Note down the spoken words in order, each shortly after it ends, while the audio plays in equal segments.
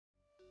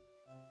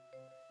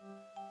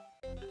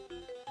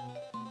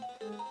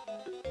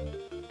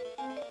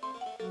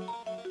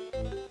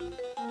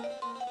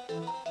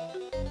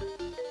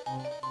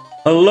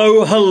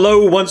Hello,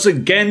 hello once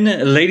again,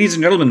 ladies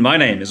and gentlemen. My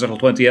name is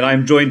Little20 and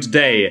I'm joined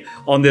today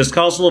on this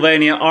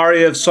Castlevania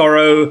Aria of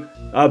Sorrow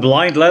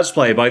blind Let's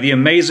Play by the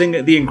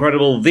amazing, the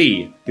incredible,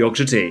 the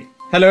Yorkshire Tea.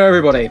 Hello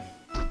everybody.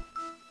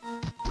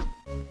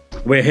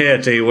 We're here,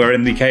 T. We're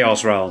in the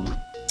Chaos Realm.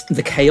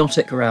 The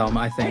chaotic realm,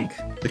 I think.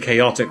 The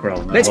chaotic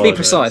realm. Let's be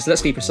precise,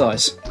 let's be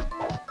precise.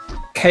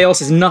 Chaos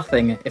is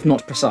nothing if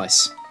not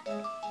precise.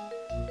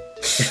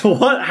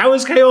 What? How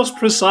is chaos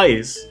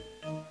precise?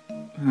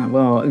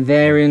 Well,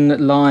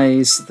 therein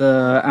lies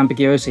the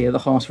ambiguity at the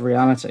heart of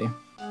reality.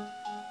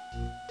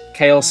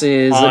 Chaos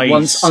is at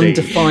once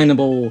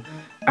undefinable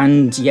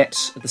and yet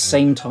at the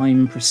same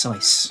time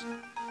precise.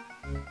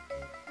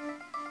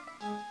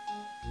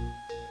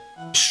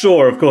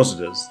 Sure, of course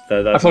it is.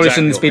 I probably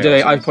shouldn't be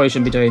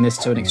doing this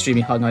to an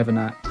extremely hungover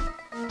Nat.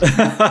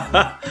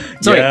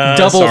 Sorry, yeah,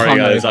 double sorry,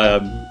 hungover. Guys,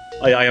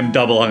 I am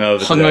double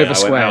hungover. Hungover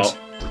squared.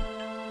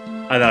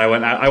 And then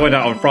I went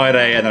out on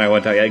Friday, and then I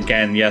went out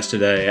again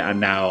yesterday, and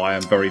now I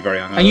am very, very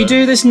hungover. And you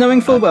do this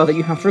knowing full well that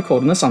you have to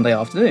record on a Sunday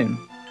afternoon.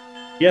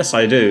 Yes,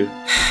 I do.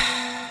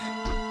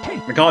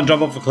 I can't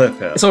jump off a cliff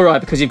here. It's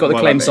alright, because you've got the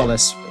Claim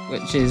Solace,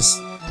 which is,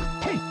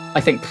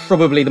 I think,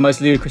 probably the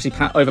most ludicrously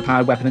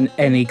overpowered weapon in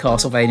any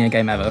Castlevania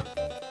game ever.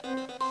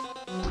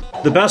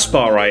 The best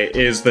part, right,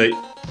 is that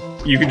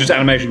you can just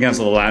animation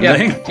cancel the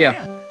landing.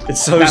 Yeah.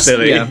 It's so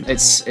silly. Yeah,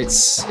 it's a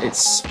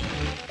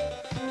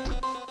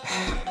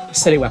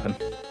silly weapon.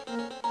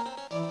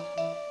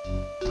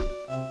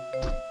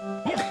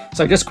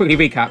 So just quickly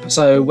recap.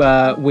 So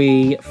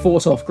we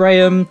fought off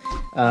Graham,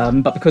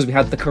 but because we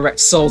had the correct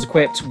souls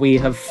equipped, we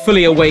have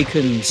fully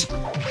awakened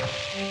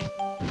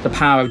the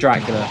power of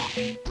Dracula.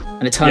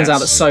 And it turns out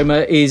that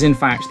Soma is in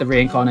fact the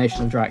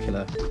reincarnation of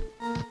Dracula.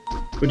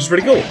 Which is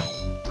pretty cool.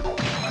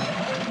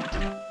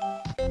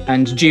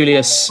 And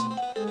Julius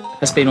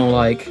has been all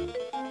like,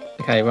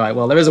 okay, right,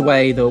 well, there is a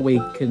way that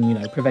we can, you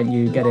know, prevent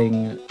you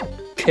getting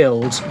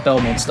killed,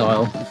 Belmont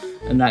style,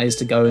 and that is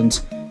to go and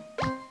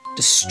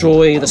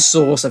destroy the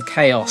source of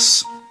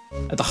chaos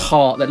at the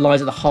heart that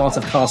lies at the heart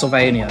of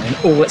Castlevania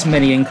in all its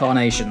many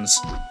incarnations.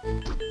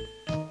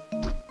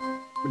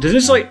 Does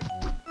this, like,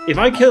 if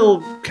I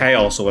kill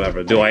Chaos or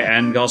whatever, do I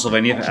end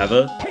Castlevania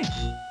forever?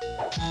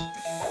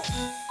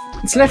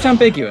 It's left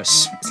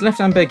ambiguous. It's left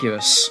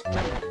ambiguous.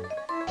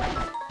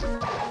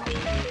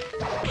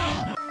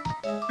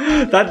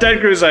 That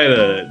dead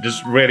Crusader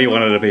just really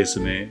wanted a piece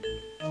of me.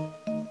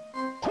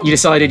 You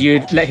decided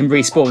you'd let him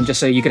respawn just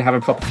so you could have a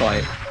proper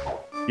fight.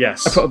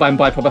 Yes.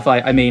 By proper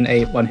fight, I mean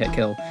a one-hit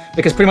kill.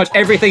 Because pretty much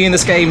everything in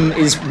this game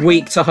is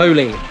weak to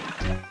holy.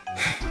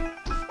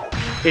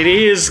 It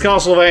is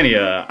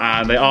Castlevania,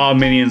 and they are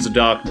minions of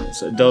darkness.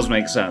 So it does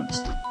make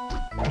sense.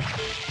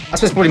 I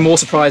suppose probably more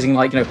surprising,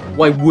 like, you know,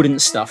 why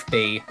wouldn't stuff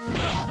be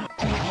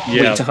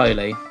weak to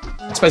holy?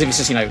 I suppose if it's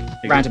just, you know,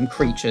 random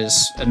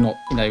creatures and not,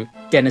 you know,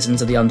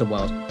 denizens of the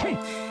underworld.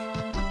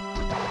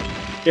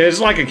 Yeah,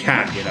 it's like a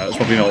cat, you know, it's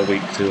probably not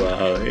weak to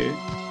holy.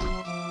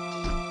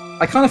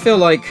 I kind of feel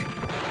like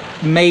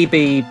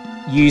maybe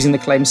using the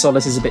Claim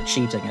Solace is a bit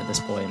cheating at this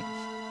point.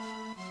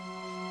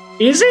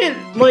 Is it?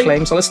 Like,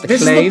 Claim Solace,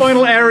 this is the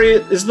final area,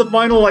 this is the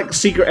final, like,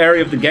 secret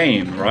area of the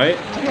game, right?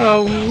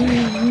 Oh,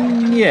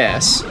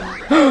 yes.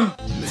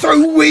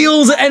 Throw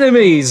wheels at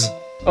enemies!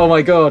 Oh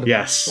my god.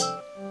 Yes.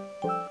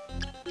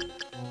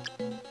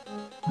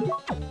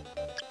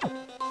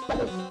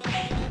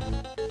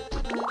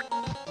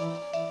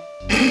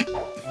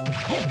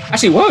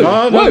 Actually, whoa,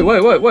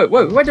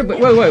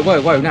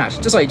 Nash.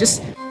 Just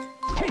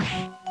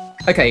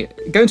okay,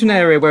 go into an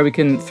area where we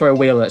can throw a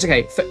wheel at.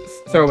 Okay,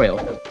 throw a wheel.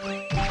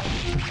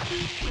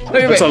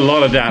 Wait. That's a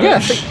lot of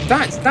damage. Yeah,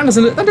 that is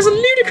a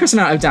ludicrous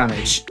amount of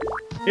damage.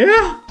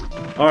 Yeah.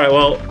 All right.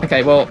 Well.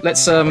 Okay. Well,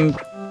 let's Well,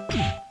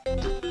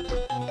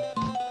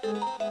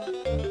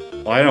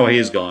 I know where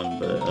he's gone,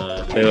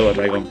 but they look like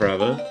they're gone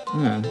forever.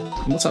 Yeah.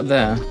 What's up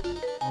there?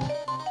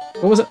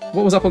 What was it?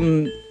 What was up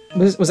on?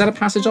 Was that a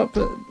passage up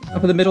in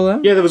the middle there?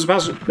 Yeah, there was a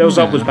passage. There was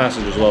upwards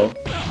passage as well.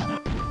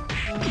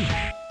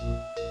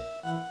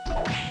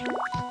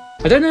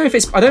 I don't know if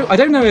it's. I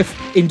don't know if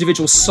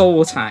individual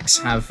soul attacks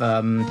have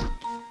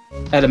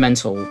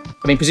elemental.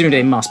 I mean, presumably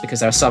they must,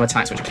 because there are some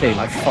attacks which are clearly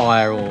like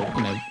fire or,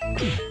 you know,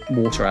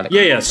 water elements.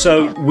 Yeah.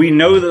 So we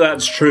know that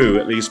that's true,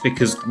 at least,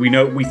 because we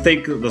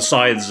think that the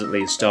scythes at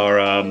least are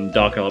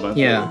dark elemental.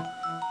 Yeah.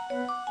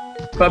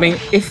 But I mean,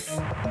 if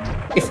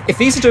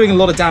these are doing a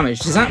lot of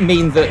damage, does that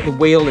mean that the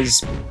wheel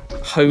is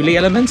holy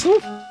elemental?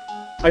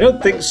 I don't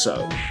think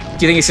so.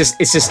 Do you think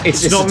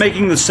it's not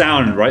making the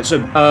sound, right? So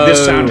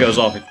this sound goes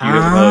off if you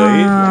hit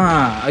holy.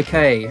 Ah,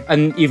 okay.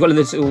 And you've got a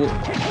little.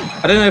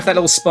 I don't know if that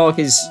little spark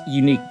is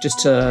unique just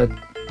to.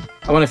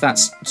 I wonder if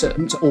that's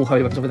to all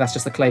holy weapons, or if that's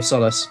just the Clave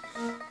Solace.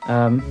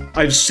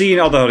 I've seen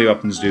other holy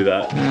weapons do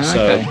that.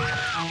 Okay.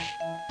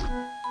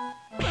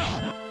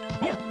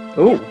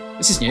 Oh,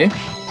 this is new.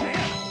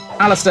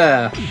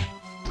 Alistair.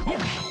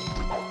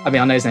 I mean,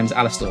 I know his name's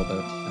Alistair,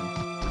 but.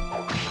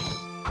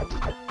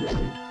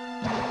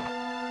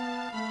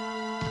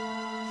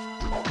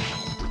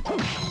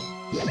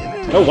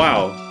 Oh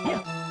wow.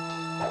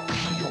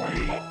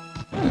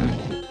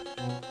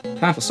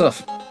 Powerful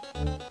stuff.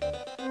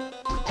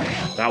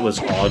 That was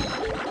odd.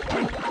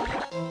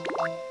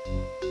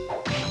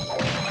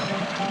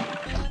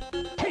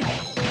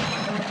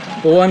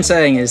 All I'm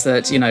saying is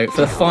that, you know,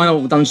 for the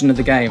final dungeon of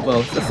the game,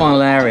 well, the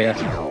final area,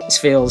 this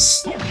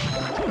feels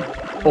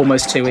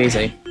almost too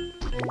easy.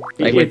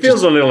 Like, it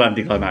feels a little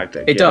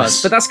anticlimactic. It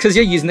does, but that's because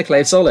you're using the Clay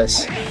of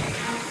Solace.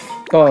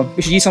 Go on,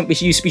 we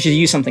should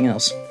use something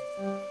else.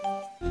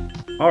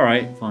 All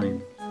right,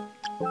 fine.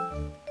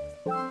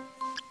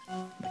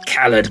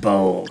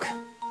 Caladbolg.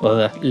 Or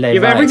the yeah,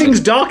 but everything's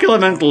dark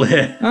elemental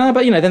here.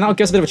 But you know, then that'll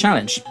give us a bit of a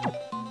challenge.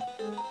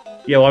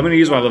 Yeah, well, I'm going to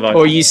use my Leviathan.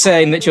 Or are you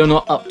saying that you're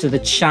not up to the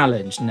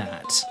challenge,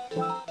 Nat?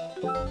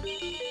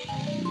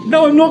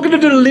 No, I'm not going to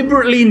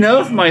deliberately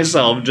nerf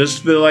myself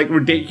just for, like,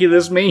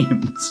 ridiculous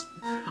memes.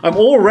 I'm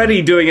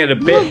already doing it a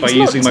bit by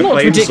using my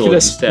flame sword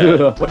instead.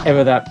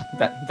 Whatever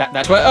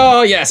that's where.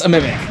 Oh yes, a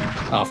mimic.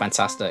 Oh,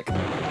 fantastic.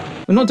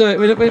 We're not doing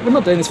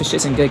this for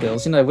shits and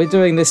giggles. You know, we're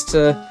doing this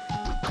to.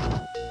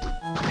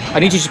 I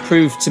need you to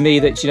prove to me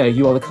that, you know,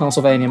 you are the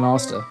Castlevania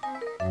master.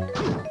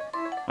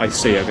 I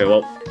see. Okay,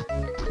 well.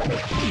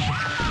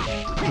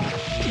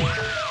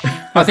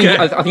 I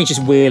think you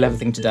just wheel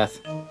everything to death.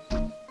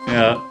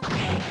 Yeah.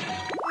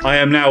 I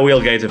am now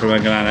Wheelgator from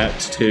Mega Man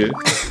X 2.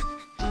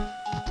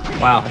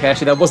 Wow, okay,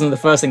 actually that wasn't the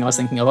first thing I was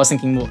thinking of. I was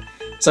thinking more...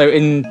 So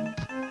in...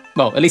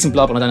 Well, at least in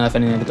Bloodborne, I don't know if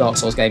any of the Dark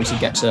Souls games you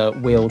get to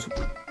wield...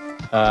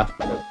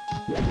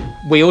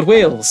 Wield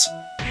wheels.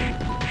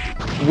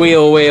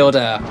 Wheel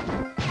wielder.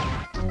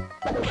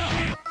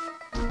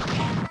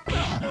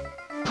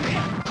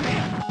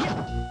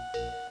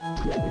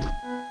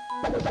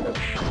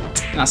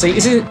 Now, see,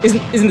 isn't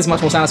this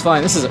much more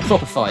satisfying? This is a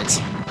proper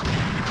fight.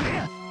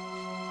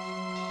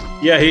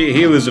 Yeah,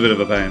 he was a bit of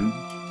a pain.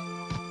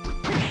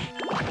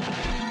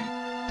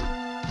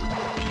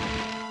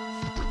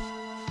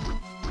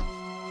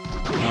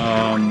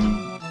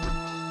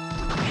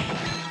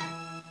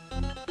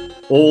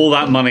 All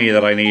that money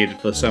that I need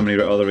for so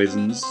many other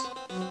reasons.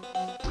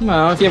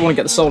 Well, if you ever want to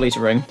get the Soul Eater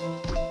ring.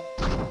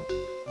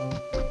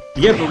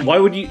 Yeah, but why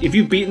would you... If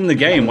you've beaten the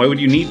game, why would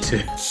you need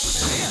to?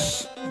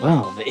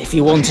 Well, if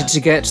you wanted to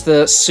get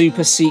the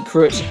super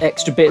secret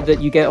extra bit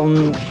that you get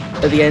on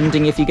at the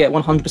ending if you get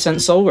 100%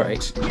 soul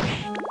rate.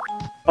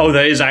 Oh,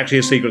 there is actually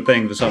a secret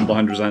thing for some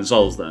 100%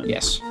 souls then?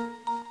 Yes.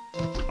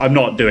 I'm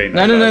not doing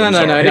that.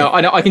 No. I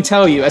know. I can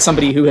tell you, as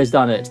somebody who has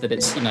done it, that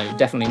it's, you know,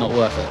 definitely not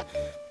worth it.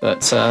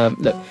 But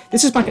look,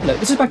 this is back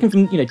in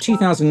from, you know,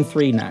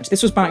 2003. Nat.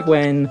 This was back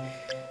when,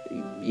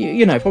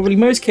 you know, probably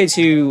most kids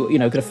who, you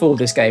know, could afford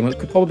this game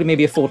could probably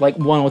maybe afford like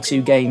 1 or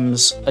 2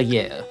 games a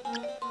year.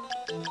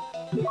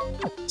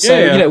 So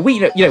yeah. you know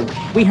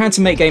we had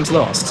to make games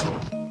last.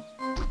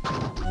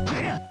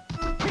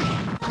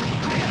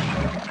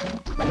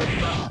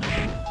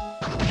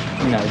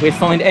 You know, we'd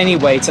find any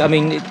way to. I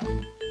mean,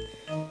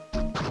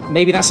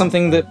 maybe that's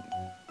something that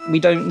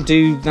we don't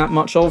do that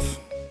much of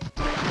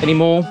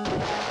anymore.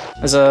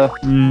 As a,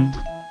 you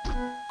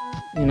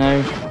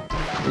know,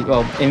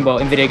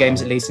 in video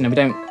games at least, you know, we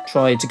don't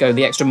try to go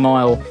the extra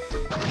mile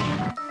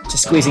to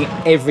squeezing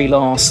every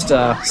last.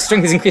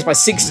 Strength is increased by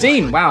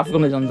 16. Wow, I've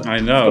forgotten to do I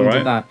know,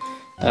 right? That.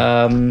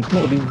 Not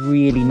what we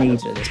really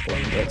needed at this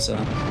point, but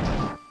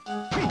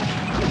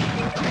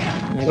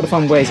you've got to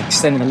find ways of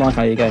extending the life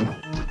out of your game.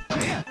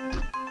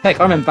 Heck,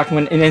 I remember back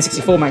when in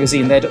N64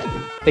 magazine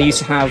they used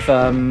to have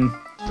a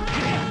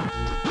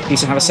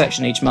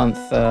section each month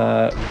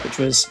which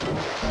was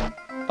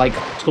like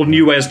it's called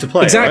New Ways to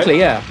Play. Exactly, right?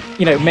 Yeah.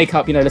 You know, make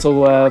up, you know,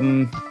 little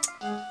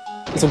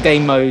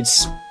game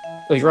modes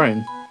of your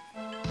own,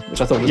 which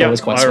I thought was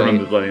always quite sweet. I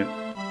remember playing it.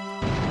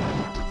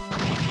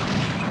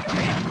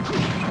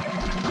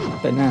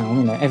 But now,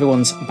 you know,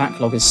 everyone's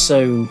backlog is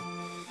so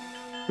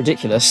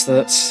ridiculous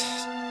that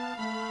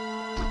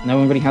no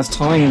one really has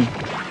time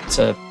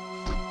to.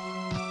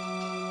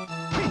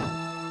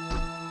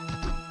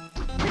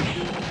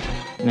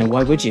 You know,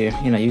 why would you?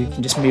 You know, you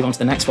can just move on to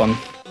the next one.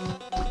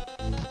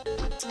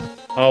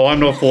 Oh, I'm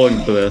not falling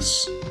for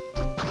this.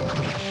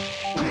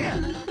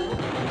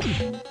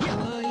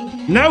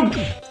 No!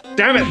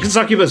 Damn it,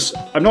 Succubus!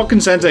 I'm not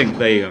consenting.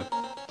 There you go.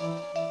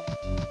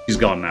 He's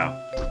gone now.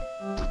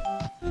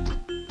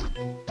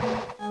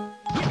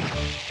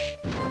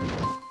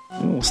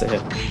 Ooh, what's that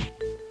here?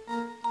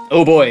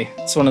 Oh boy,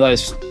 it's one of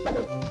those.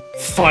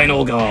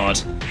 Final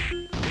guard.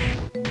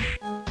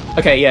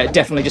 Okay, yeah,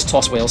 definitely just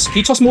toss wheels. Can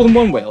you toss more than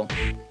one wheel?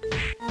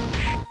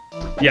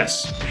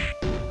 Yes.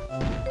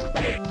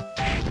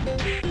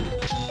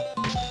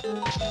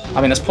 I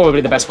mean, that's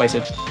probably the best way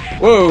to...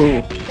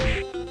 Whoa!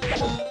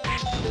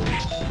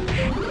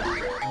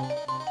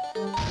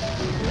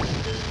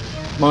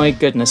 My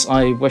goodness,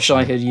 I wish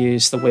I had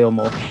used the wheel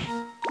more.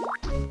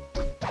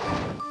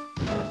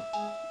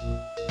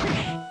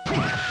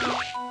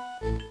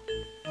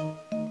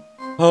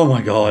 Oh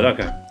my god,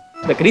 okay.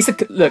 Look, at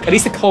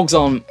least the cogs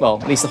aren't... Well,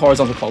 at least the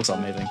horizontal cogs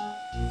aren't moving.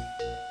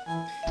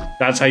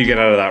 That's how you get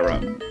out of that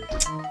run.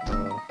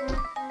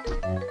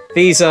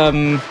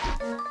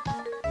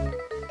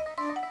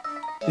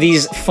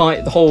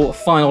 The whole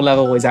final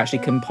level is actually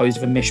composed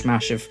of a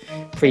mishmash of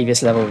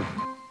previous level.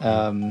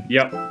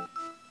 Yep.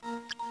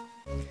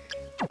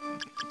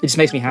 It just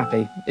makes me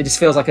happy. It just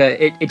feels like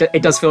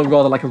it does feel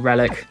rather like a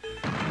relic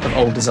of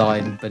old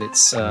design, but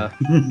it's...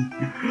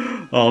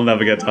 I'll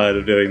never get tired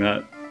of doing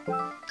that.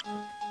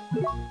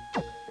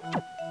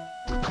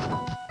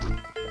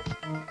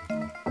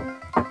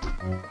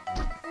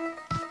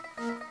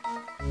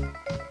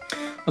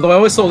 Although I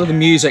always thought that the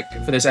music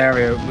for this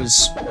area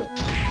was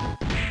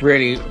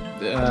really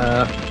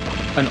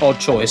an odd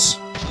choice.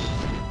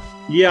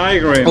 Yeah, I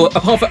agree. Well,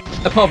 apart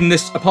from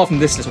this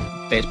little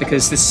bit,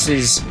 because this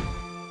is,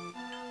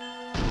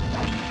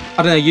 I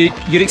don't know,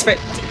 you'd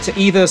expect to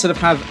either sort of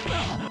have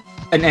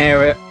an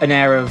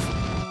air of,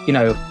 you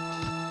know,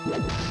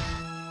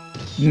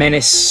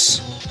 menace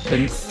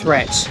and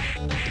threat,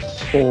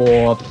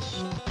 or,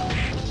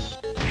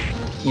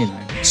 you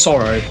know,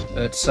 sorrow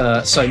at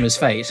Soma's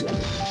fate.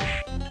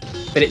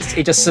 But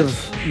it just sort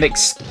of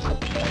makes...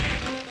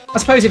 I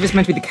suppose if it's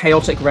meant to be the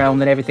chaotic realm,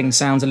 then everything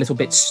sounds a little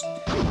bit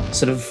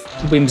sort of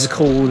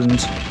whimsical and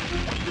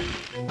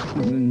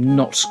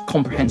not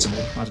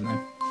comprehensible. I don't know.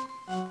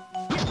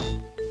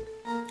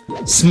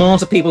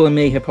 Smarter people than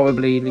me have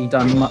probably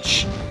done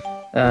much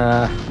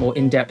more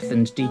in-depth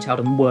and detailed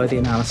and worthy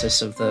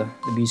analysis of the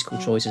musical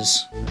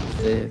choices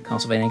of the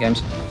Castlevania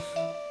games.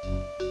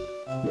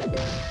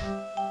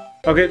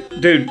 Okay,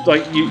 dude,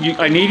 like,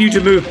 I need you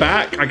to move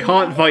back. I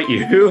can't fight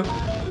you.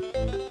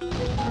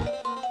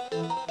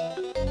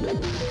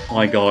 Oh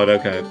my god,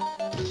 okay.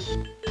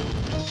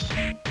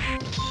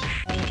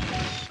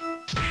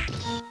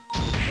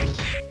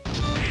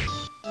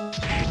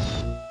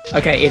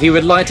 Okay, if you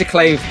would like to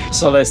claim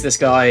solace this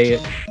guy,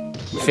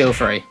 feel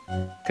free.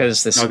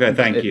 Because this okay,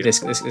 thank you. This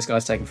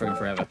guy's taking freaking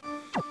forever.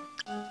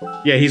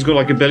 Yeah, he's got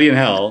like 1 billion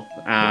health,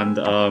 and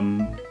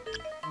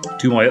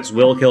 2 more hits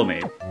will kill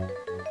me.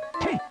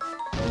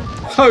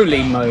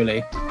 Holy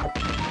moly.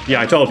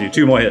 Yeah, I told you,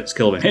 2 more hits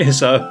kill me,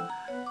 so...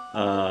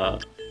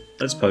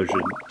 let's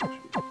potion.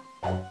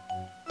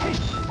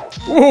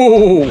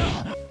 Ooh!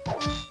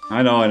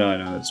 I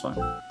know, it's fine.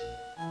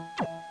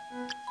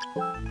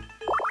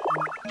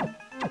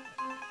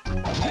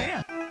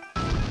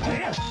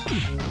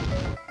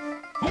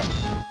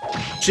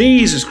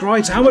 Jesus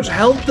Christ, how much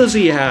health does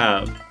he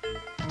have?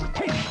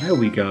 There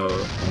we go.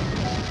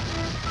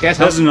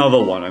 There's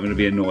another one, I'm gonna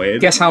be annoyed.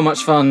 Guess how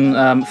much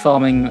fun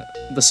farming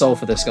the soul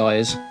for this guy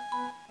is?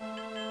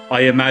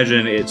 I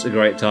imagine it's a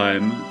great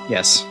time.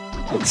 Yes.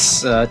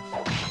 It's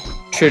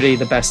truly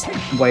the best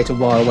way to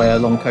while away a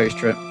long coach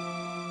trip.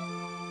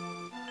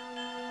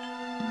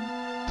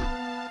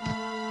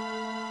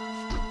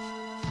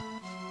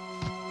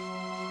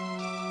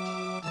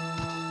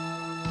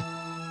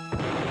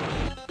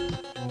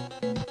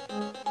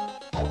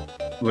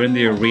 We're in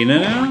the arena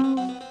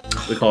now?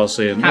 The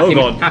Colosseum. Oh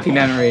god. Happy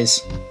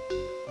memories.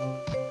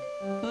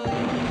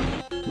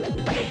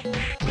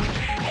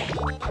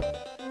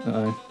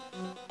 Uh-oh.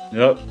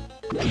 Yep.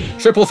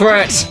 Triple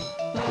threat!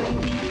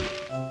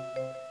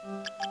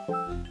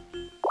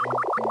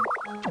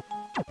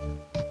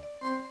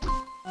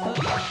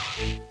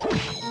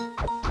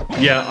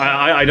 Yeah,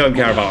 I don't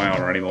care about my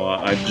honor anymore.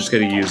 I'm just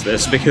gonna use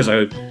this because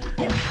I...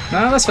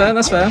 No, that's fair,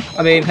 that's fair.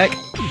 I mean, heck...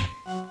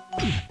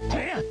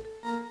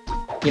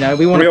 You know,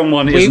 we want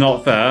 3-on-1 is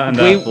not fair, and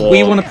therefore...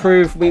 we want to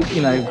prove, we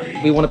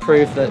want to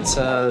prove that,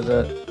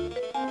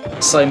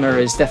 that Soma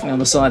is definitely on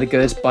the side of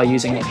good by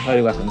using lots of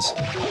holy weapons.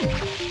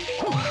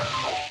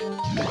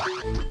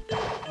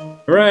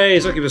 Hooray!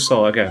 Succubus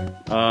Soul, okay.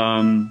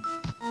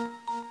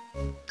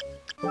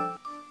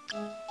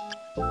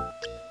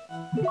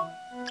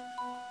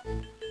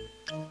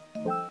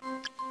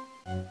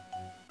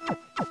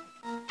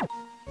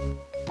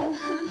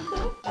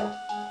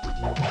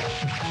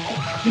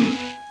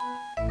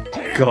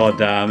 God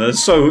damn,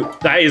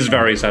 that is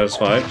very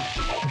satisfying.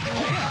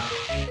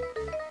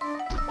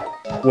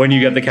 When you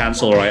get the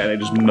cancel right and it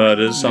just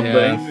murders something.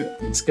 Yeah,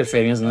 it's a good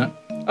feeling, isn't it?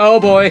 Oh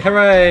boy,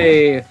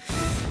 hooray!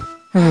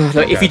 Look,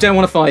 okay. If you don't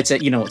want to fight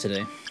it, you know what to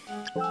do.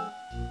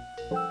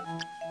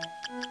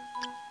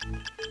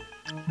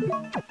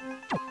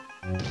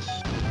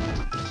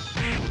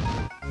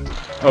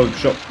 Oh,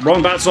 shot.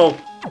 Wrong bat soul!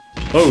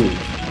 Oh.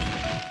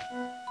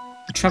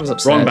 Trevor's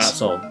upstairs. Wrong bat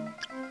soul.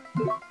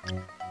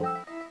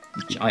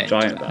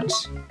 Giant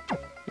bats.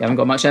 You haven't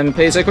got much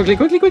MP, so quickly!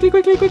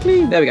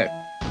 There we go.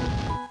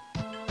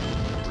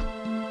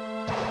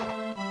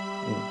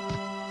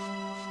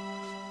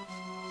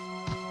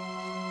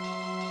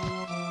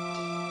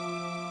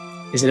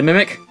 Is it a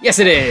mimic? Yes,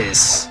 it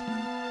is!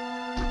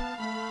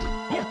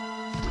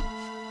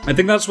 I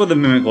think that's where the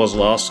mimic was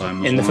last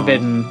time. In the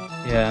forbidden,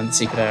 yeah, in the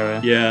secret area.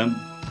 Yeah.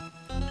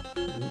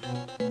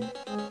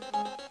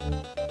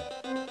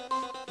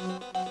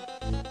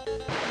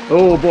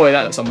 Oh boy,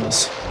 that looks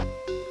ominous.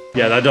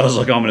 Yeah, that does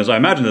look ominous. I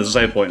imagine there's a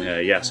save point here.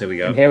 Yes, here we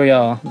go. And here we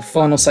are, the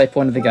final save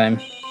point of the game.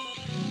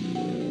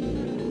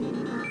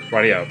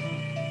 Rightio.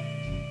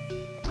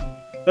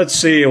 Let's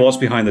see what's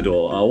behind the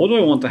door. What do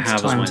I want to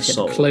have as my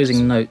soul? The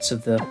closing notes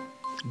of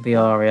the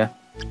aria.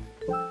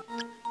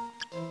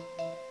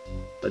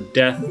 A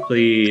death,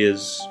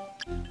 please.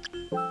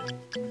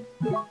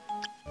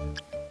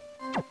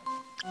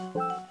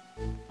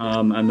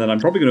 And then I'm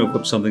probably going to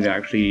equip something that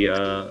actually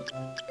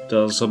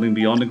does something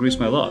beyond increase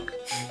my luck.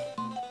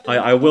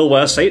 I will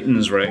wear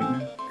Satan's ring,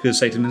 because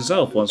Satan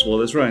himself once wore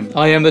this ring.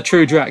 I am the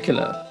true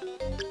Dracula.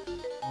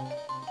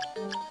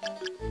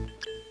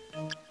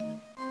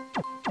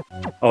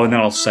 Oh, and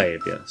then I'll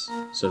save, yes,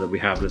 so that we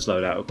have this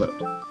loadout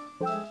equipped.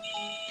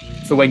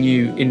 For when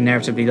you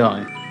inevitably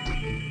die.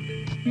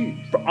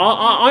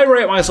 I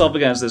rate myself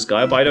against this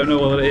guy, but I don't know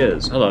what it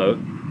is. Hello.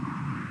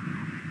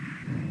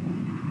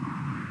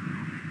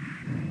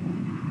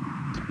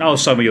 Oh,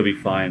 Summer, you'll be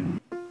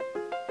fine.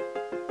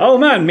 Oh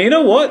man,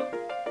 Mina, what?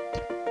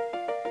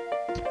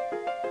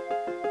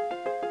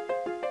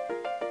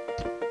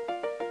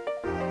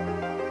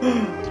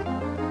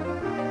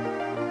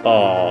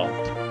 Aww.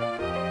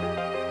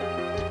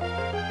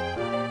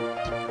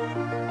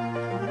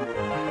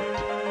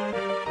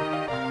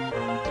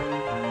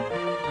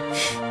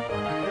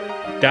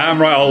 Damn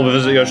right I'll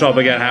visit your shop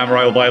again, Hammer.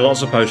 I will buy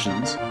lots of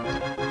potions.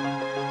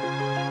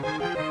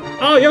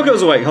 Oh,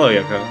 Yoko's awake. Hello,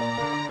 Yoko.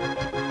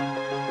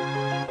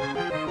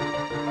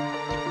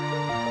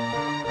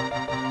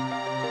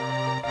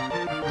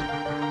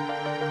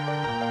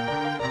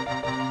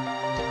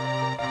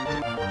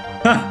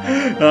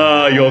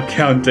 You're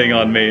counting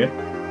on me.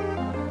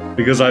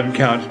 Because I'm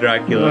Count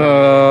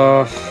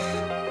Dracula.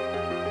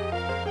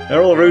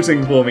 They're all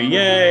rooting for me,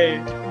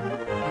 yay!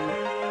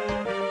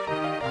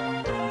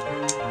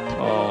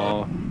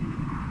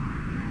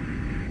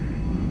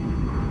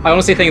 I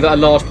honestly think that a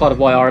large part of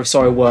why Aria of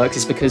Sorrow works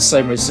is because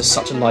Soma is just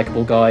such a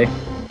likeable guy.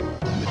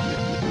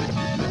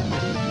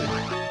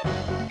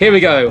 Here we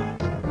go.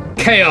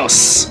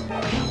 Chaos!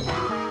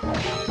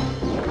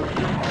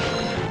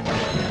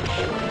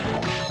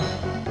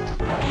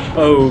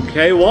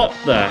 Okay, what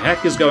the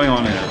heck is going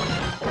on here?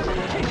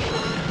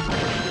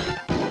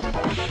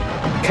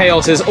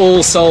 Chaos is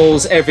all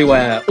souls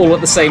everywhere, all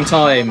at the same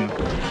time.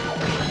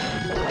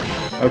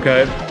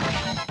 Okay.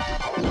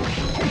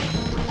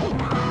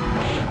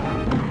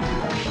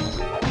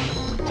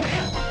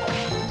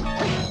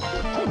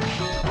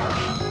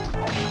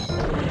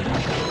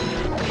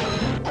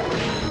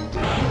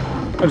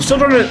 I'm still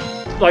trying to,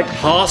 like,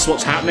 pass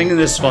what's happening in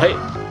this fight.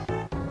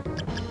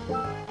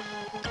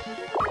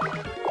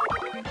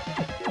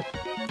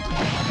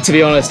 To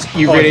be honest,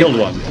 I killed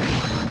one.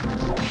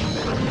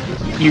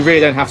 You really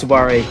don't have to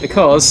worry,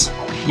 because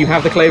you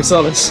have the Clay of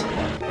Solace.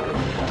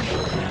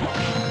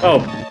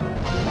 Oh.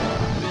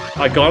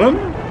 I got him?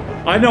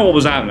 I know what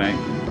was happening.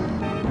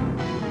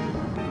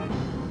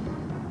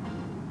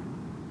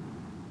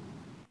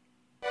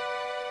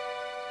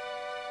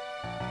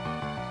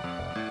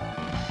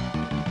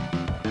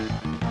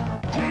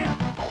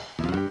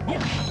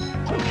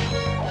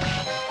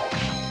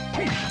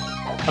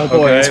 Oh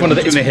boy, okay, it's one of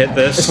the gonna hit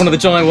this. It's one of the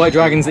giant white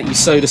dragons that you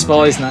so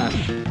despise, Nat.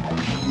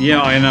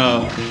 Yeah, I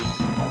know.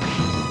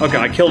 Okay,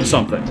 I killed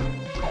something.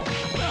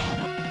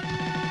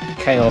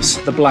 Chaos,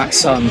 the Black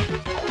Sun.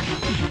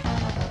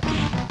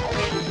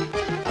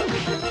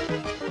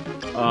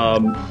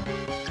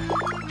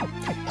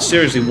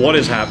 Seriously, what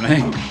is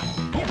happening?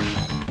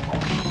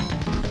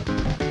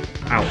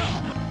 Ow.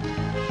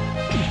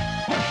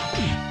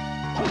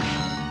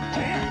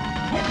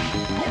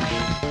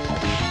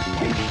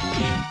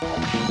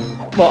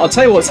 Well, I'll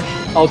tell you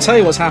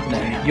what's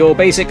happening. You're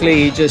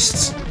basically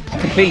just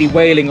completely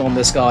wailing on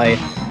this guy,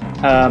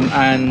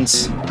 and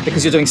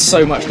because you're doing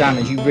so much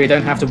damage, you really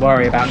don't have to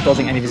worry about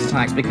dodging any of his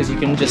attacks because you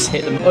can just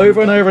hit them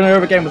over and over and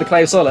over again with the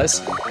Clay of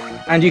Solace,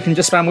 and you can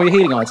just spam all your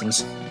healing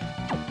items.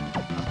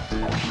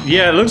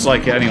 Yeah, it looks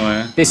like it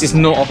anyway. This is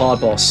not a hard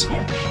boss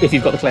if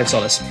you've got the Clay of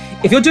Solace.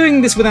 If you're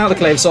doing this without the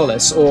Clay of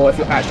Solace, or if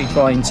you're actually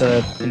trying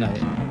to, you know,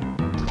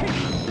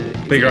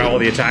 figure out what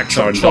the attacks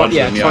are and dodge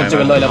them, trying to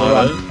do a low-level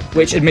run,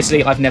 which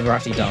admittedly I've never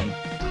actually done.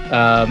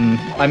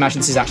 I imagine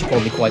this is actually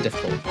probably quite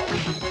difficult.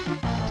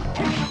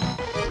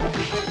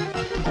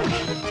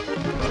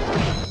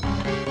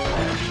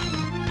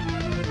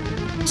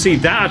 See,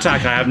 that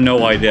attack I have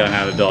no idea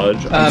how to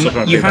dodge.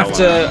 You have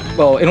to,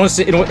 well, in order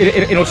to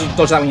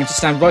dodge that one, you have to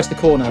stand right to the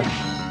corner,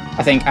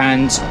 I think,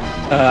 and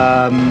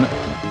a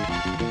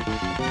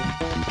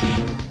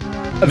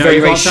no, very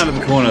you can't stand at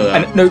the corner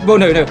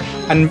though.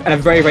 And a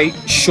very, very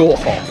short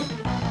hop.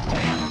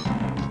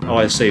 Oh,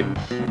 I see.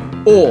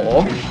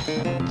 Or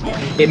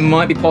it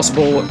might be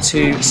possible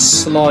to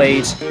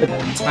slide the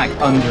attack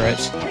under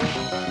it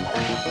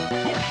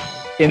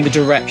in the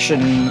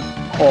direction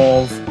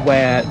of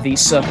where the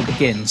circle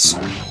begins.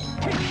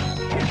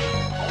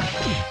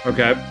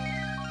 Okay.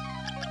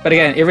 But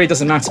again, it really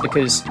doesn't matter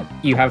because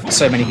you have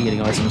so many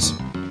healing items.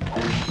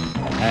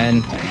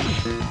 And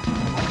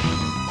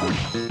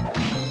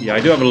yeah, I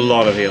do have a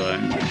lot of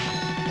healing.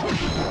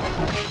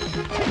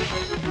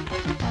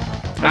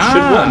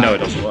 No, it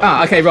doesn't work.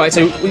 Okay, right.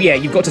 So yeah,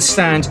 you've got to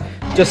stand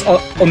just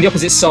on the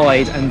opposite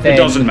side, and then it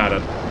doesn't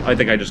matter. I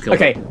think I just killed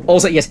it. Okay.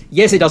 Also, yes,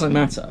 it doesn't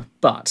matter,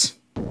 but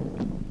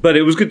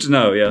it was good to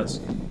know. Yes.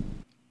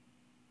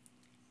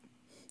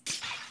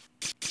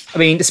 I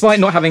mean, despite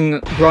not having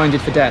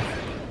grinded for death,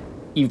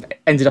 you've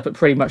ended up at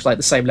pretty much like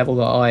the same level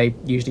that I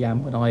usually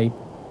am when I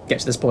get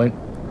to this point.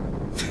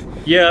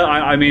 Yeah,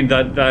 I mean,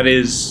 that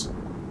is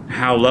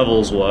how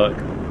levels work.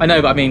 I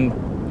know, but I mean...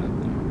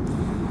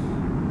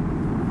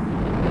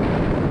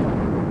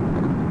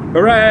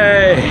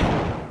 Hooray!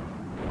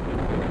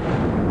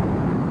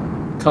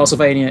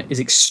 Castlevania is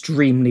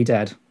extremely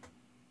dead.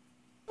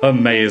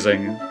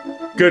 Amazing.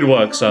 Good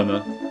work,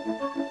 Summer.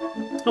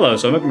 Hello,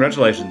 Summer.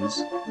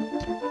 Congratulations.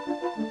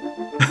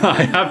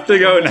 I have to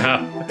go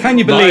now. Can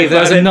you believe My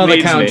there's planet another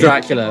needs Count me.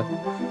 Dracula?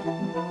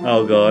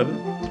 Oh, God.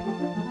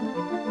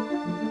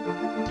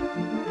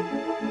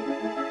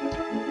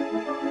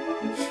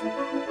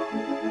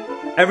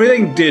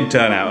 Everything did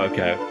turn out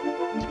okay.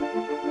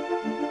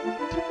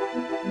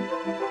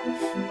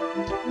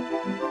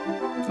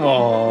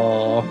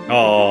 Aww.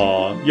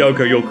 Aw,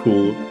 Yoko, you're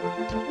cool.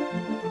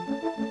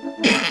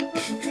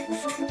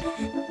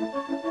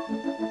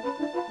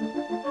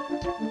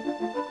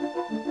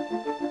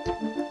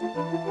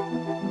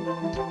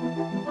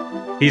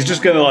 He's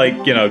just gonna,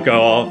 like, you know, go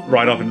off,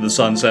 right off into the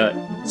sunset,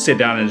 sit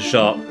down in his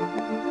shop,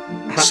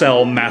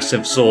 sell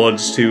massive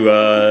swords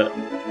to,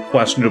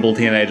 questionable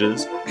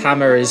teenagers.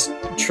 Hammer is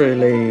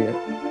truly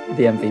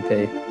the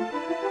MVP.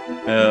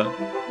 Yeah.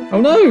 Oh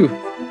no!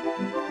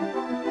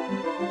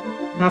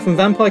 Now from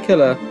Vampire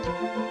Killer.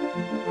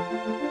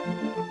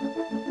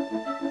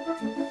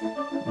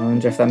 I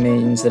wonder if that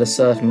means that a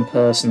certain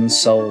person's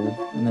soul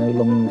no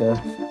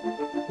longer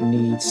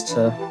needs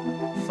to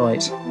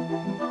fight.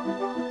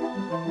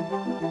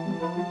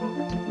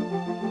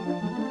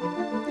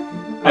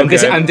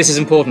 Okay. And this is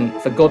important.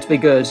 For God to be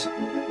good,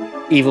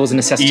 evil is a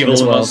necessity Evil in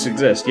this world. must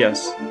exist,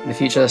 yes. In the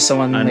future,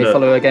 someone And, may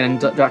follow again in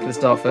Dracula's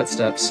dark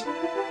footsteps.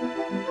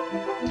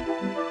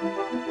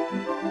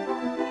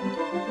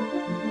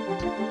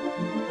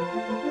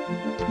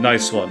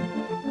 Nice one.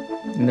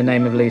 In the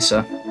name of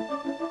Lisa.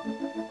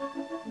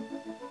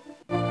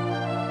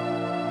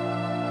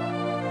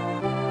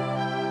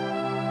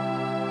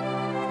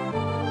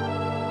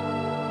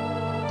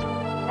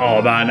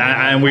 Oh man,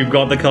 and we've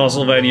got the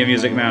Castlevania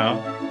music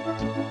now.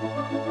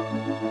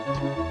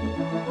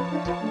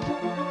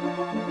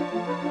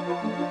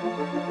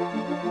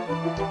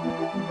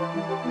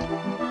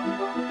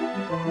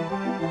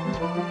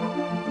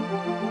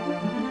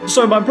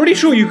 So I'm pretty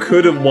sure you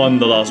could have won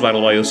the last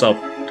battle by yourself,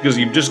 because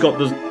you've just got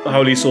the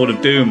Holy Sword of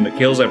Doom that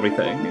kills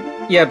everything.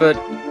 Yeah, but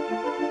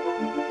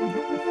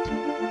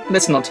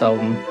let's not tell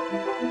them.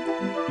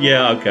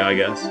 Yeah, okay, I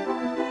guess.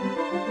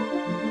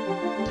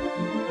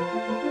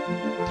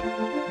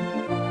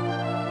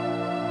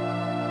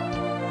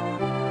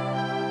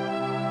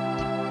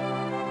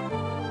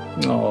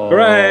 Aww.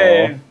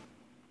 Hooray!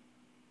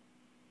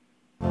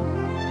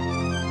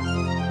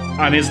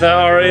 And is that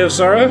Aria of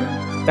Sorrow?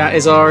 That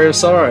is Aria of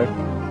Sorrow.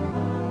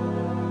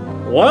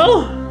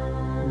 Well,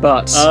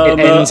 But it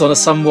ends on a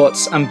somewhat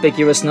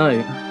ambiguous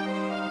note.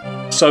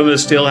 Soma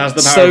still has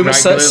the power of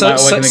Dracula.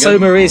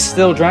 Soma is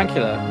still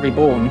Dracula,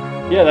 reborn.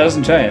 Yeah, that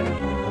doesn't change.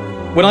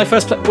 When I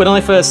first played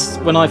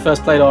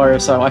Aria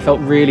of Sorrow, I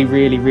felt really,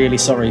 really, really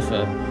sorry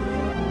for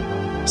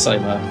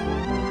Soma.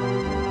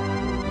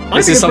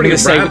 I think it's pretty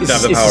rad to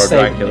have the power of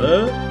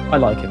Dracula. I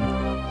like him.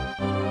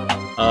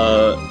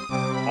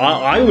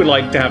 I would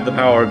like to have the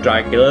power of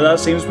Dracula. That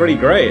seems pretty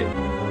great.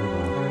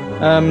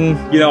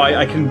 You know,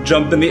 I can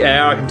jump in the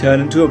air, I can turn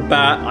into a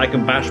bat, I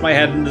can bash my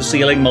head into the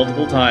ceiling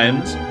multiple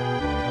times.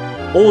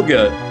 All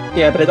good.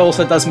 Yeah, but it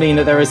also does mean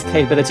that there is the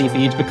capability for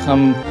you to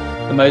become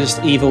the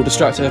most evil,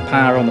 destructive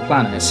power on the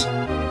planet.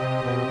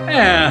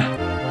 Yeah.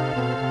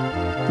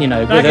 You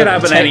know, That could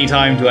happen any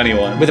time to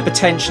anyone. with a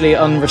potentially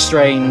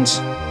unrestrained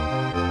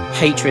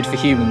hatred for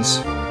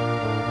humans.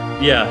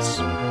 Yes.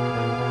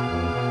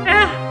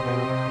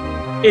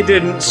 It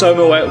didn't.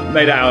 Soma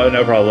made it out,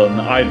 no problem.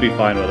 I'd be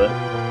fine with it.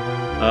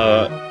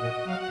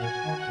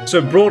 So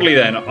broadly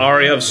then,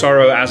 Aria of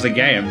Sorrow as a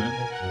game.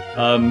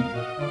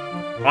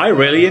 I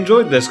really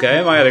enjoyed this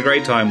game. I had a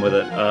great time with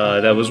it.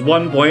 There was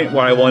one point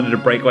where I wanted to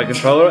break my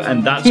controller,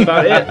 and that's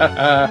about it.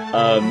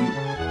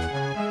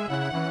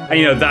 And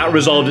you know, that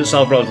resolved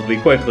itself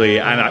relatively quickly,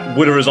 and it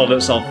would have resolved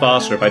itself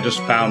faster if I just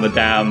found the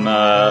damn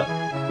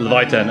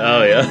Leviathan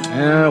earlier.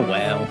 Oh,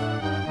 well.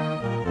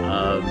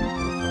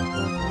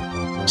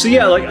 So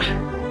yeah, like,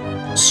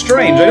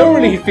 strange. I don't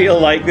really feel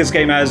like this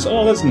game has...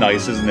 Oh, that's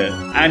nice, isn't it?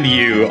 And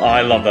you. Oh,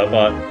 I love that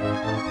part.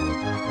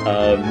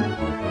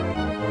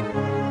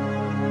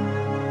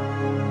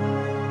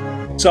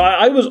 So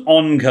I was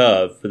on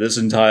curve for this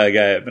entire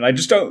game, and I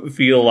just don't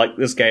feel like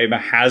this game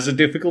has a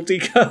difficulty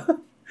curve.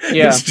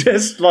 Yeah. It's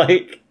just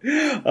like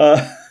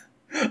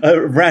a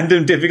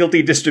random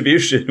difficulty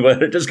distribution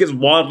where it just gets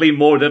wildly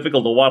more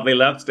difficult or wildly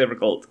less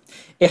difficult.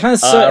 It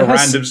has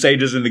random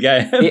stages in the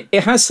game.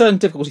 It has certain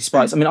difficulty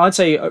spikes. I mean, I'd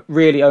say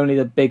really only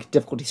the big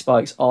difficulty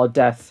spikes are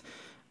death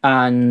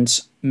and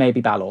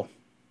maybe Balor.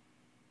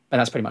 And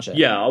that's pretty much it.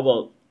 Yeah,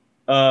 well,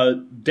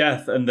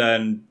 death and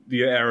then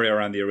the area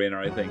around the arena,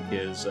 I think,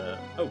 is... oh,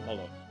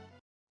 hold on.